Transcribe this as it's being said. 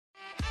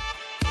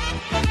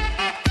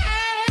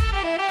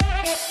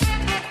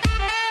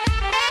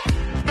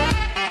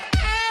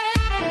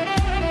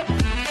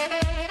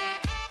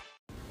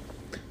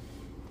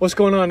What's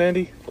going on,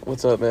 Andy?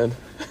 What's up, man?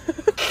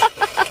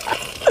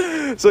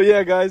 So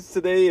yeah, guys,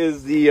 today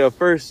is the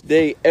first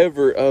day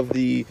ever of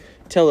the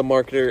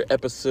Telemarketer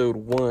episode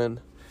 1.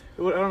 I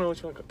don't know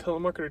what you want to call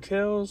it. Telemarketer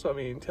Tales? I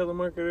mean,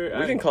 telemarketer.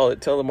 We can call it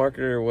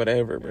telemarketer or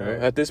whatever, bro. Right.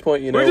 At this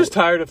point, we're just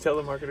tired of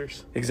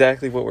telemarketers.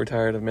 Exactly what we're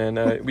tired of,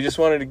 man. We just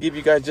wanted to give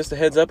you guys just a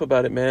heads up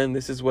about it, man.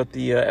 This is what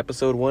the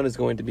episode 1 is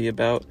going to be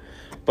about.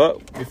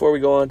 But before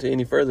we go on to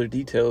any further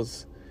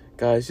details,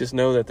 guys, just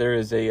know that there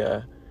is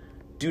a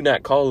do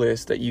not call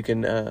list that you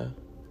can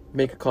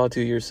make a call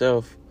to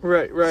yourself.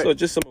 Right. So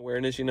just some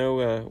awareness,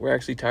 we're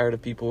actually tired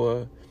of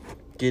people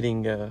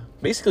getting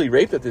basically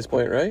raped at this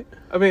point, right?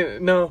 I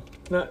mean, no,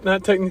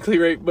 not technically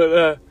rape,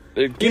 but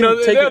they're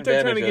out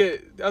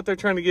there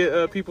trying to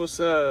get people's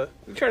trying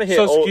to hit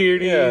Social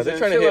Security. Yeah, they're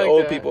trying to hit like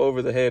old that. people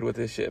over the head with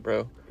this shit,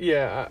 bro.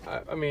 Yeah,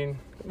 I mean,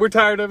 we're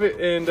tired of it,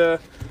 and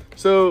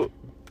so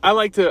I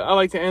like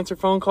to answer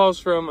phone calls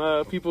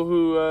from people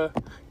who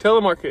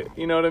telemarket.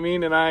 You know what I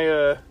mean? And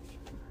I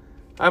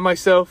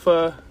myself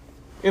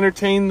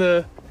entertain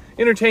them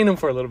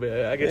for a little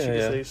bit, I guess you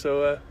could say.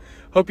 So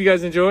hope you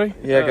guys enjoy.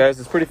 Yeah, guys,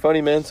 it's pretty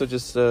funny, man. So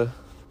just let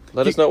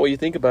us know what you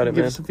think about it, man.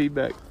 Give us some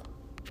feedback.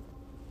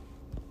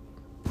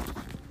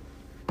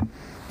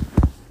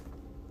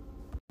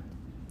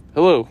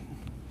 Hello.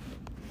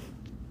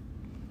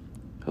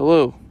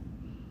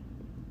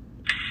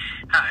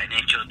 Hi,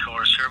 named Joe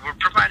Torres, sir. We're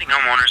providing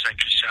homeowners like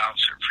yourself,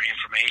 sir, free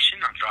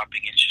information on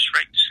dropping interest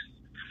rates.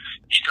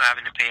 You're still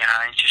having to pay a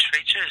high interest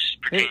rate, sir. It's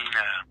pertaining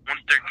to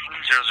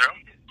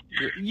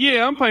 11300.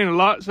 Yeah, I'm paying a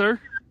lot,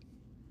 sir.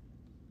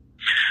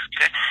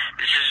 Okay,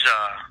 this is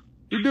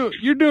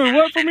You're doing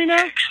what for me now?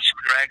 Texas,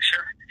 correct,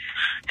 sir?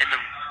 Do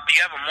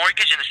you have a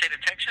mortgage in the state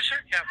of Texas, sir?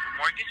 You have a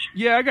mortgage?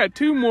 Yeah, I got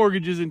 2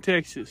 mortgages in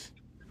Texas.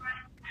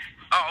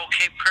 Oh,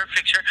 okay,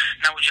 perfect, sir.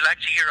 Now, would you like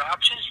to hear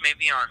options,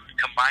 maybe on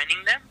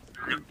combining them?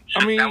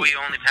 So I mean, that way you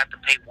only have to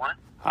pay one?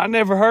 I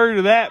never heard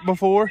of that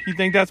before. You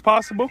think that's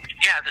possible?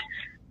 Yeah,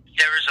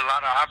 there is a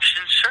lot of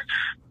options, sir.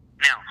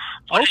 Now,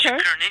 what is your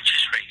current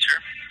interest rate,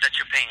 sir, that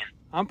you're paying?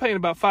 I'm paying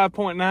about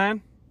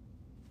 5.9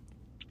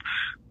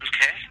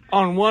 Okay.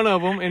 on one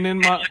of them, and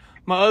then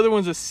my other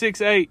one's a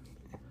 6.8.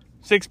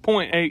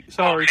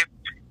 Sorry. Okay.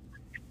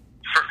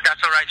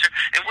 That's all right, sir.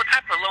 And what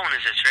type of loan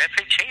is this, sir?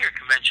 FHA or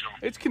conventional?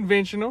 It's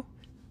conventional.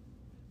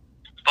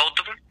 Both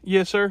of them?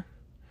 Yes, sir.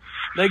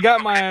 They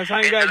got my ass.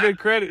 I ain't got good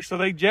credit, so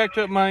they jacked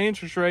up my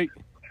interest rate.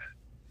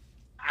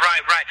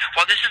 Right.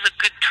 Well, this is a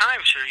good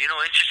time, sir.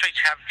 Interest rates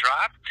have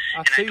dropped.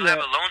 I do have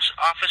a loan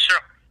officer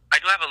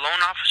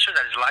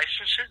that is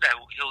licensed, sir, that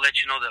he'll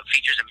let you know the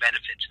features and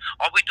benefits.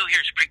 All we do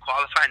here is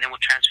pre-qualify, and then we'll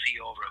transfer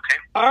you over, okay?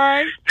 All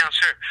right. Now,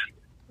 sir,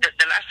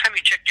 the last time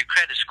you checked your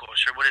credit score,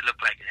 sir, what did it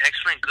look like?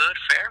 Excellent, good,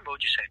 fair? What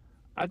would you say?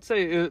 I'd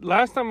say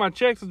last time I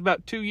checked was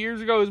about 2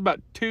 years ago. It was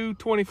about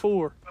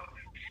 224.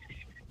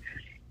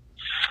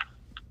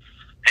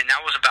 And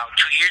that was about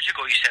 2 years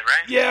ago, you said,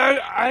 right? Yeah,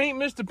 I ain't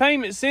missed a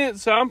payment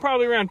since, so I'm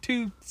probably around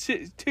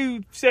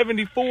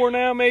 274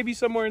 now, maybe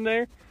somewhere in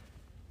there.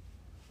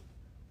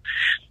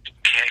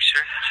 Okay,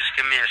 sir. Just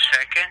give me a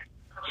second.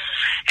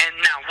 And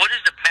now, what is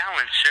the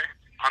balance, sir,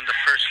 on the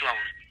first loan?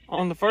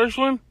 On the first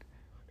one?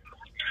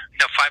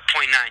 The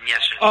 5.9,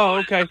 yes, sir. Oh,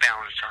 What is okay. the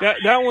balance on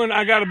That one,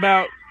 I got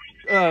about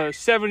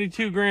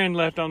 72 grand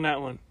left on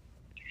that one.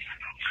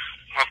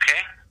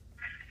 Okay.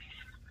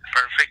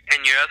 Perfect.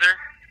 And your other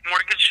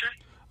mortgage, sir?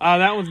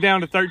 That one's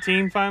down to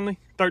 13 finally.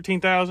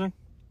 13,000.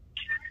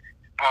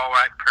 All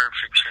right.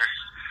 Perfect, sir.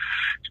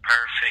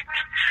 Perfect.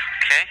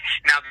 Okay.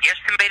 Now, the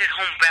estimated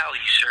home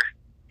value, sir.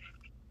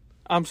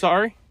 I'm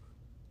sorry?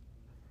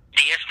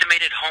 The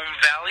estimated home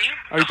value?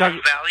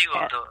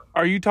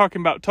 Are you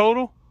talking about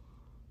total?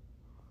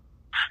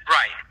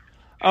 Right.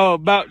 Oh,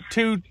 about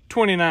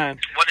 229.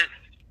 What is...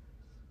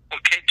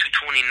 Okay,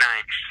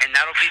 229. And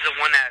that'll be the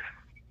one that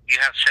you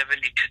have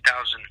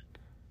 72,000.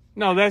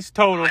 No, that's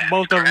total. Left,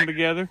 both of them correct?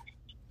 together.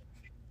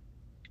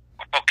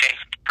 Okay,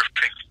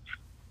 perfect.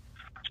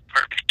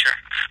 Perfect, sir.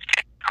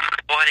 Okay, I'm going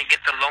to go ahead and get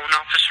the loan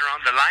officer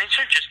on the line,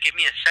 sir. Just give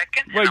me a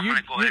second, Wait, and I'm going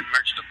to go ahead and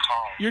merge the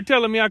call. You're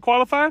telling me I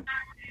qualified?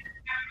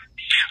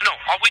 No,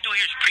 all we do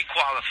here is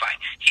pre-qualify.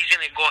 He's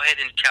going to go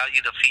ahead and tell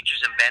you the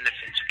features and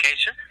benefits, okay,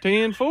 sir?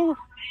 10-4.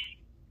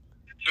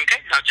 Okay,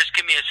 now just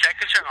give me a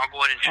second, sir, and I'll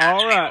go ahead and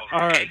transfer you over.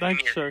 All right. Okay?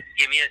 Thank you, sir.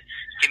 Give me a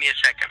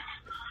second.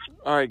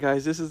 All right,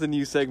 guys, this is the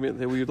new segment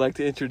that we would like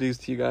to introduce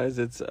to you guys.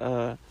 It's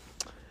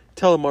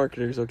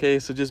telemarketers, okay?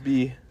 So just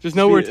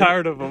know we're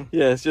tired of them.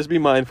 Yes, just be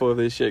mindful of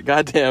this shit.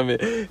 God damn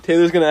it.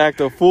 Taylor's going to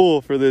act a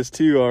fool for this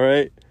too, all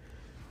right?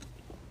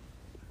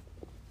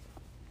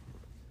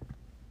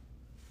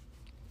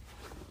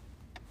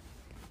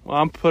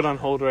 Well, I'm put on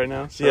hold right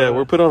now. So, yeah,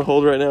 we're put on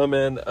hold right now,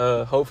 man.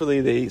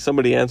 Hopefully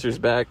somebody answers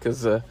back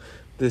because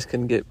this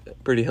can get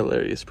pretty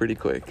hilarious pretty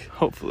quick.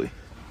 Hopefully.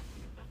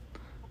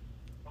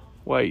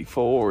 Wait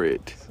for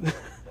it.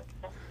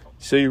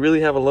 So you really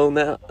have a loan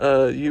now?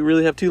 You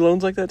really have 2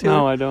 loans like that, Taylor?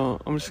 No, I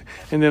don't.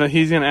 And then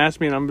he's gonna ask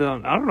me, and I'm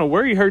going, I don't know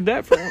where you heard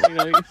that from.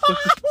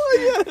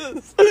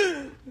 Yes.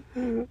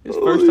 It's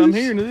the first time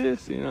hearing of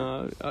this.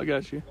 I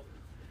got you.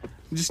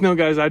 Just know,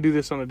 guys, I do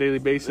this on a daily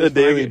basis. A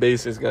daily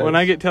basis, guys. When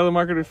I get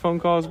telemarketer phone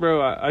calls,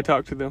 bro, I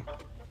talk to them.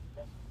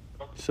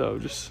 So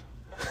just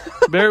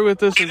bear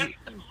with us.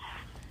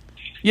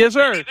 Yes,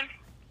 sir. Okay,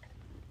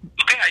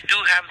 I do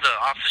have the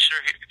officer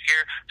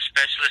here,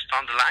 specialist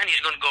on the line. He's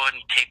going to go ahead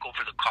and take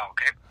over the call,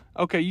 okay?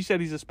 Okay, you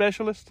said he's a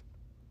specialist?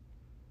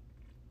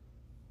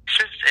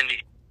 And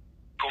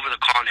over the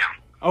call now.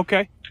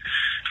 Okay.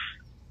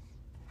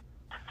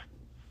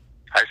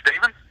 Hi,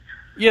 Stephen.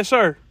 Yes,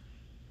 sir.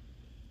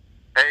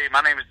 Hey,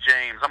 my name is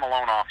James. I'm a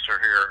loan officer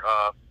here.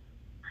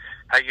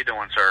 How you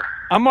doing, sir?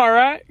 I'm all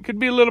right. Could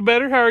be a little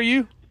better. How are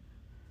you?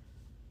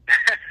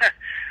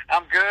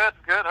 I'm good.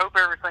 Good. Hope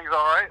everything's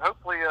all right.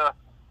 Hopefully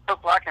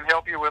I can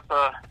help you with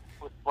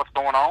what's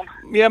going on.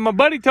 Yeah, my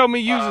buddy told me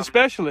you was a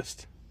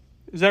specialist.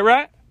 Is that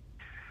right?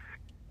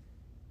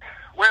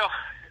 Well,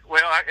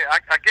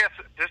 I guess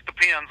it just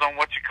depends on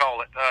what you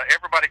call it.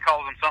 Everybody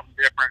calls them something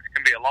different. It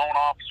can be a loan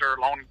officer,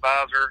 loan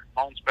advisor,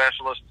 loan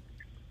specialist,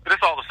 but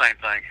it's all the same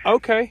thing.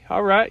 Okay.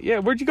 All right. Yeah.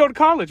 Where'd you go to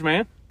college,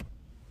 man?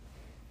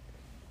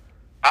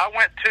 I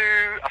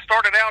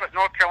started out at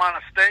North Carolina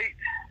State.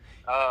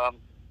 I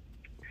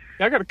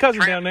got a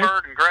cousin down there.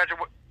 Transferred and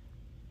graduated.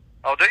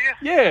 Oh, do you?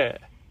 Yeah.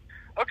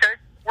 Okay.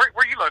 Where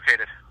are you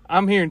located?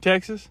 I'm here in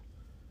Texas.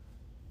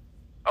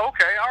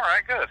 Okay. All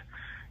right. Good.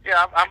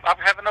 Yeah, I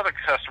have another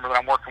customer that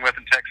I'm working with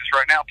in Texas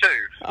right now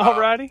too. All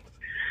righty.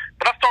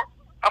 But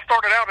I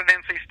started out at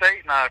NC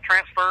State and I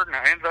transferred and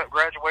I ended up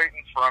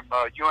graduating from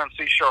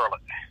UNC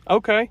Charlotte.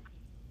 Okay.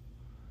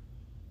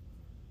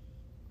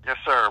 Yes,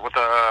 sir.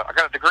 I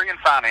got a degree in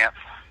finance.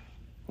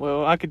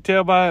 Well, I could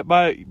tell by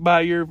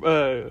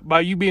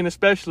you being a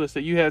specialist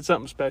that you had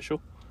something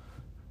special.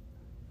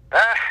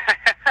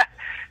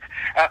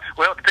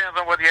 Well, it depends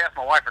on whether you ask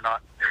my wife or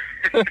not.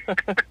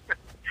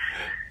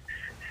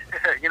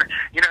 You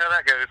know how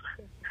that goes.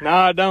 No,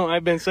 I don't.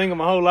 I've been single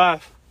my whole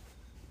life.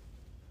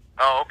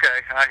 Oh,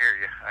 okay. I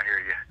hear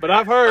you. But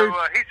I've heard.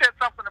 So, he said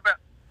something about.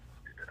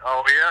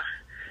 Oh, yeah.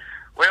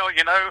 Well,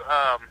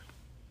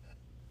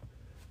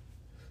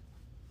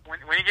 when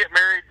you get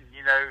married,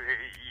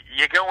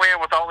 you go in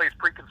with all these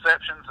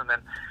preconceptions, and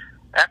then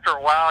after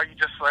a while, you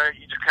just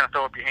kind of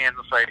throw up your hands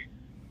and say,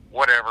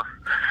 whatever.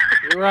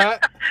 You're right.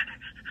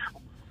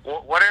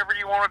 Whatever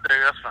you want to do,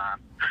 that's fine.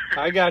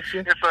 I got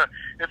you.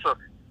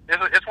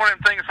 It's one of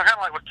them things. It's kind of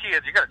like with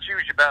kids. You got to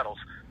choose your battles.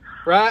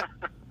 Right.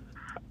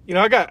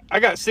 I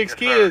got 6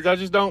 kids. Sir. I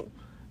just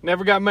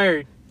never got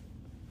married.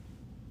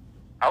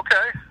 Okay,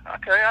 I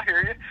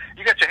hear you.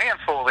 You got your hands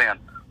full then.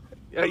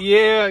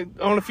 Yeah,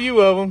 on a few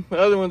of them. The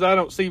other ones I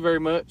don't see very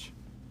much.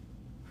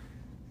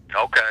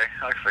 Okay,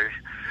 I see.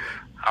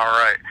 All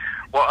right.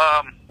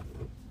 Well,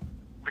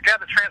 the guy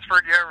that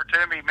transferred you over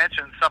to me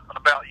mentioned something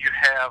about you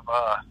have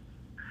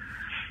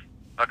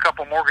a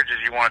couple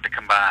mortgages you wanted to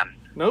combine.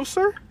 No,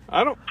 sir.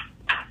 I don't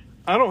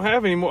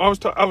have any more. I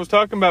was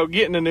talking about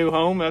getting a new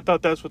home. I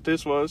thought that's what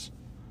this was.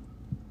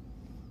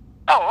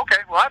 Oh,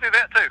 okay. Well, I do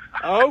that too.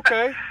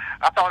 Okay.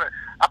 I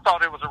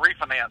thought it was a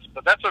refinance,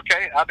 but that's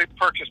okay. I do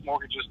purchase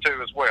mortgages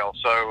too as well.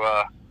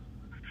 So,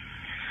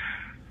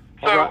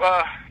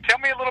 tell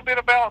me a little bit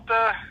about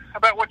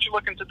what you're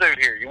looking to do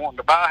here. You wanting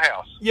to buy a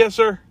house? Yes,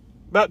 sir.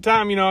 About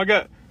time. I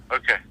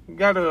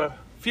got a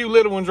few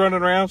little ones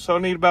running around, so I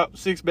need about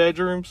 6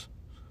 bedrooms.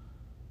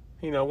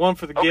 One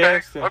for the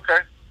guests. And,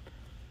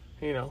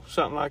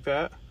 something like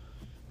that.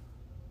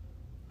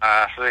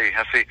 I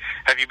see.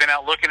 Have you been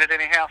out looking at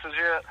any houses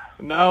yet?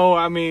 No,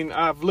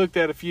 I've looked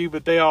at a few,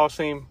 but they all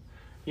seem,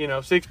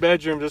 6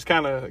 bedrooms is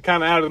kind of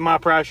out of my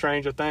price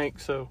range, I think.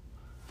 So.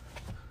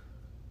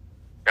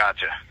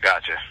 Gotcha.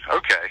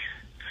 Okay.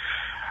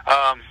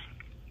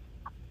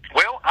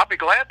 Well, I'll be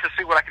glad to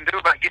see what I can do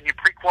about getting you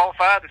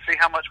pre-qualified and see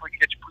how much we can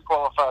get you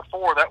pre-qualified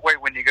for. That way,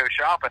 when you go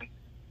shopping,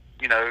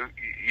 you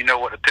know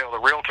what to tell the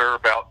realtor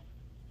about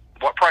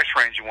what price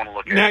range you want to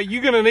look at. Now,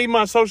 you going to need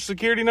my Social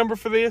Security number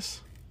for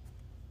this?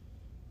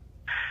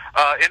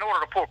 In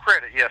order to pull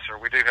credit, yes, sir.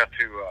 We do have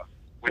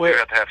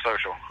to have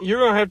social. You're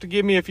going to have to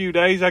give me a few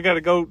days. I got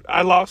to go.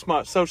 I lost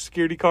my Social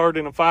Security card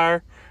in a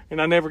fire,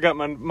 and I never got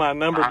my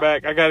number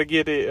back. I got to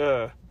get it.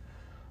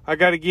 I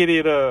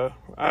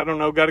don't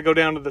know. Got to go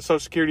down to the Social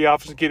Security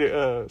office and get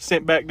it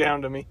sent back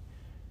down to me.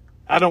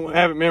 I don't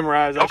have it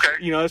memorized.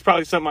 Okay. That's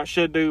probably something I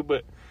should do,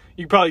 but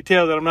you can probably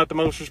tell that I'm not the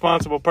most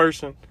responsible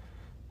person.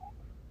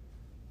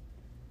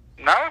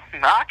 No,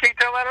 I can't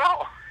tell that at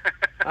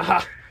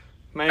all.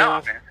 Man,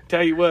 I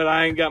tell you what,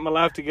 I ain't got my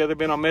life together.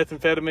 Been on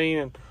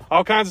methamphetamine and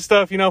all kinds of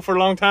stuff, for a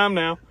long time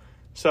now.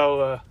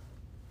 So,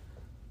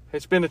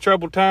 it's been a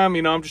troubled time.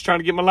 I'm just trying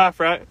to get my life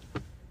right.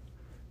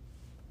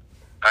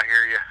 I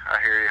hear you.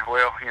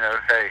 Well,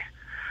 hey,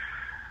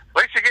 at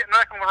least you're getting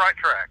back on the right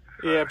track.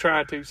 Yeah, I'm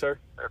trying to, sir.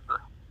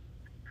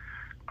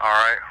 All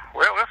right.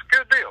 Well, that's a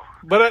good deal.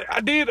 But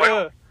I did.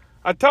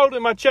 I told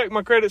him I checked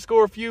my credit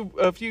score a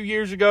few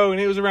years ago, and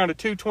it was around a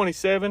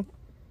 227,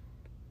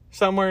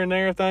 somewhere in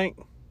there, I think.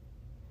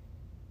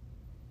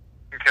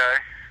 Okay.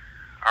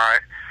 All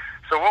right.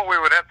 So what we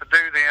would have to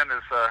do then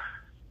is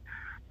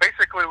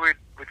basically we'd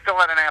fill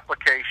out an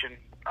application.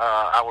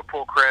 I would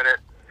pull credit.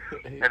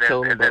 and then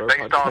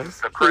based on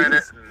the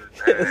credit and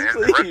the rest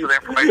of the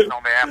information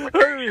on the application,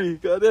 hurry,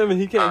 God damn it,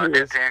 he can't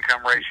hear us.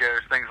 debt-to-income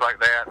ratios, things like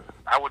that,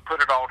 I would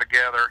put it all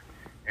together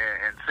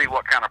and see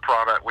what kind of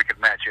product we could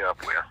match you up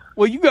with.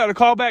 Well, you got a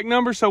callback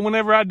number, so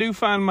whenever I do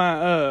find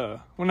my,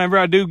 whenever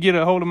I do get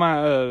a hold of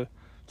my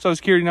Social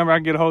Security number, I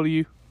can get a hold of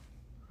you.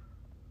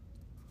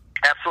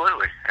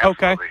 Absolutely.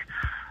 Okay.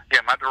 Yeah,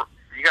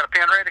 you got a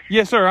pen ready?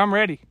 Yes, sir. I'm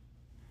ready.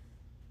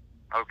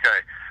 Okay.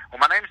 Well,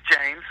 my name's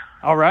James.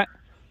 All right.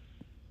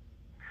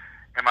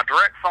 And my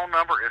direct phone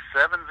number is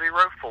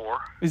 704.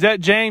 Is that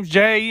James,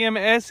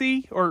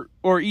 Jamese or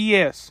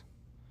ES?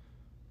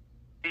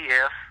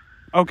 ES.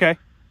 Okay.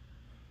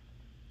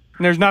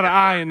 And there's not an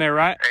I in there,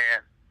 right?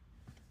 And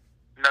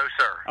no,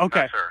 sir.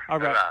 Okay. No, sir. All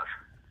right. No I's.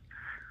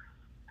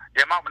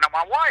 Yeah, my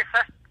wife.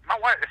 My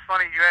wife. It's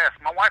funny you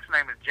ask. My wife's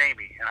name is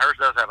Jamie, and hers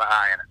does have an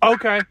I in it.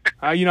 Okay.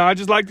 I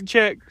just like to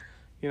check.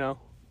 Yeah.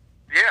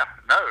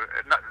 No.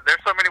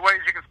 There's so many ways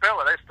you can spell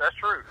it. That's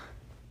true.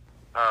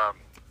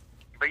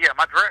 But yeah,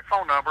 my direct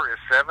phone number is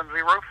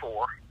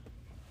 704.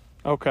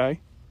 Okay.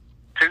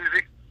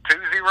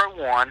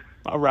 201.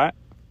 All right.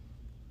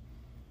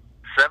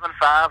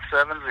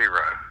 7570.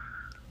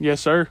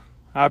 Yes, sir.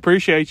 I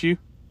appreciate you.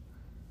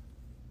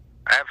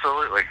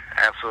 Absolutely.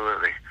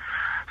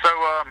 So,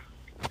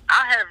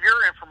 I have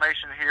your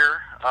information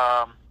here.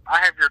 I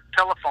have your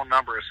telephone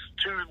number is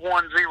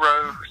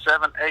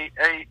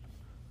 210-788-1829. Is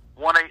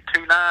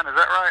that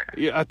right?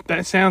 Yeah,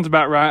 that sounds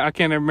about right. I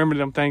can't remember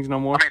them things no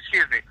more. I mean,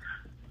 excuse me,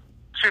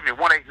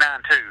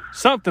 1892.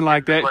 Something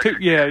like that.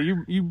 Yeah,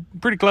 you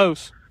pretty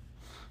close.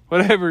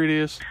 Whatever it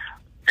is.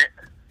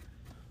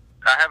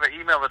 I have an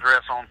email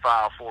address on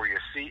file for you.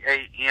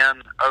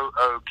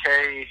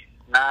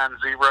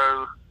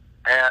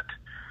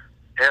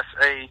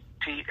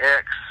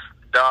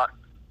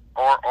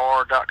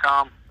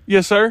 CANOOK90@satx.rr.com.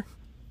 Yes, sir.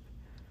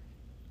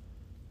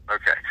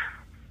 Okay.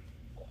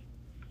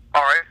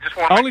 All right. Just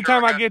want. Only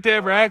time I get to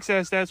ever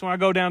access that's when I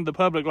go down to the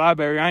public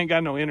library. I ain't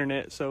got no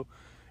internet, so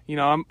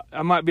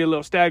I might be a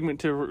little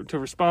stagnant to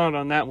respond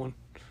on that one.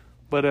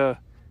 But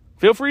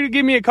feel free to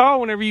give me a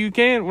call whenever you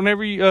can.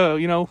 Whenever you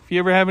if you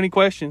ever have any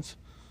questions.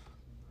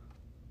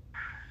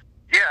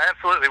 Yeah,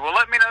 absolutely. Well,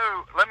 let me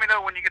know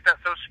when you get that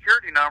Social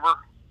Security number.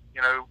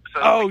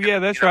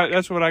 That's right.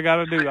 That's what I got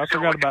to do. I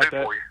forgot about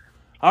that.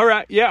 All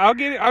right. Yeah, I'll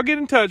get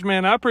in touch,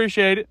 man. I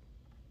appreciate it.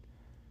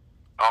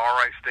 All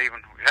right,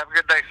 Stephen. Have a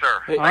good day,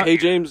 sir. Hey,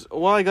 James,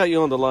 while I got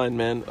you on the line,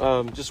 man,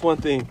 just one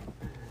thing.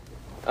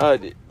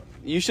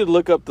 You should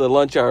look up the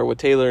Lunch Hour with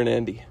Taylor and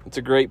Andy. It's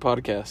a great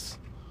podcast.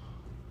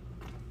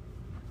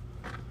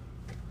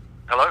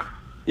 Hello?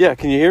 Yeah,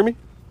 can you hear me?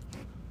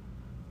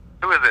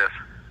 Who is this?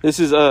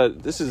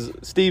 This is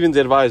Steven's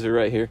advisor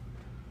right here.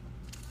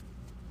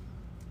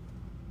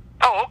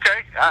 Oh,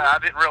 okay. I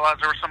didn't realize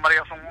there was somebody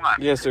else on the line.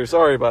 Yes, sir.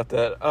 Sorry about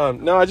that.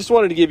 No, I just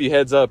wanted to give you a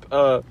heads up.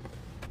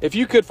 If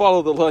you could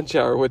follow the Lunch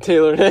Hour with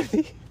Taylor and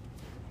Andy.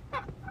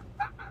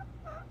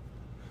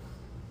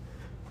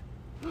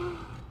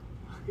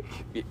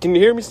 Can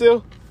you hear me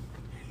still?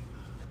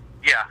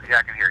 Yeah,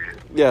 I can hear you.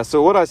 Yeah,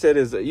 so what I said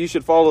is that you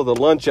should follow the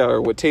Lunch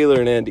Hour with Taylor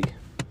and Andy.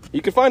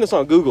 You can find us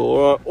on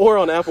Google or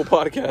on Apple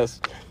Podcasts.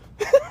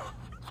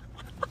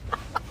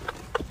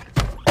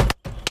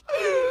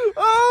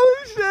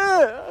 Oh, shit.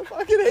 I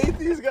fucking hate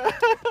these guys.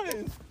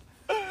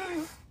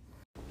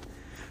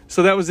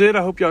 So that was it.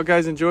 I hope y'all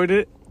guys enjoyed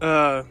it.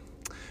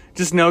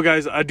 Just know,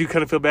 guys, I do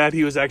kind of feel bad.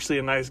 He was actually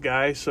a nice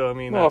guy, so I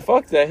mean... No,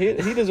 fuck that.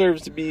 He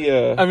deserves to be...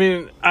 I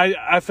mean,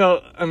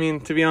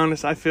 to be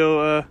honest, I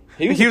feel...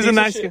 he was a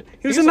nice guy.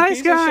 He was a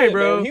nice guy,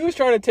 bro. Man. He was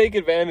trying to take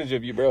advantage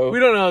of you, bro. We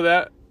don't know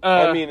that.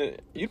 I mean,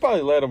 you'd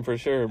probably let him for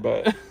sure,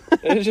 but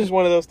it's just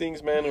one of those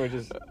things, man.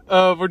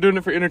 We're doing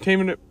it for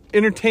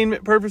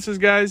entertainment purposes,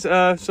 guys.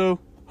 So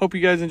hope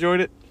you guys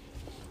enjoyed it.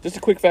 Just a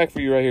quick fact for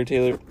you right here,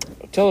 Taylor.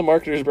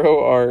 Telemarketers,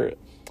 bro,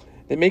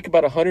 they make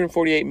about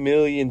 148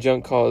 million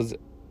junk calls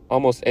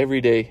almost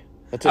every day.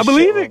 I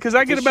believe it because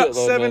I get about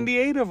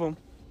 78 of them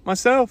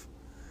myself.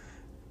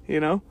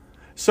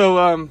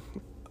 So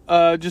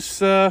just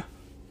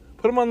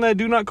put them on that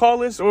do not call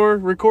list or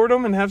record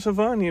them and have some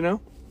fun.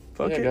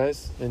 Fuck it,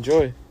 guys,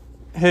 enjoy.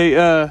 Hey,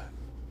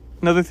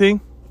 another thing.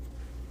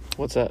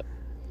 What's that?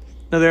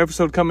 Another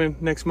episode coming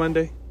next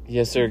Monday.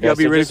 Yes, sir. Guys,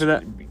 be ready for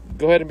that.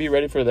 Go ahead and be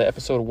ready for the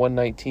episode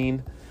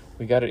 119.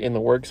 We got it in the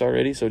works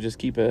already, so just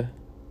keep an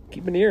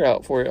ear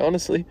out for it,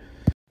 honestly.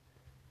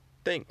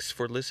 Thanks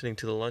for listening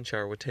to the Lunch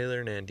Hour with Taylor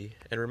and Andy,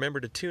 and remember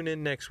to tune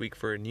in next week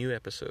for a new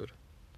episode.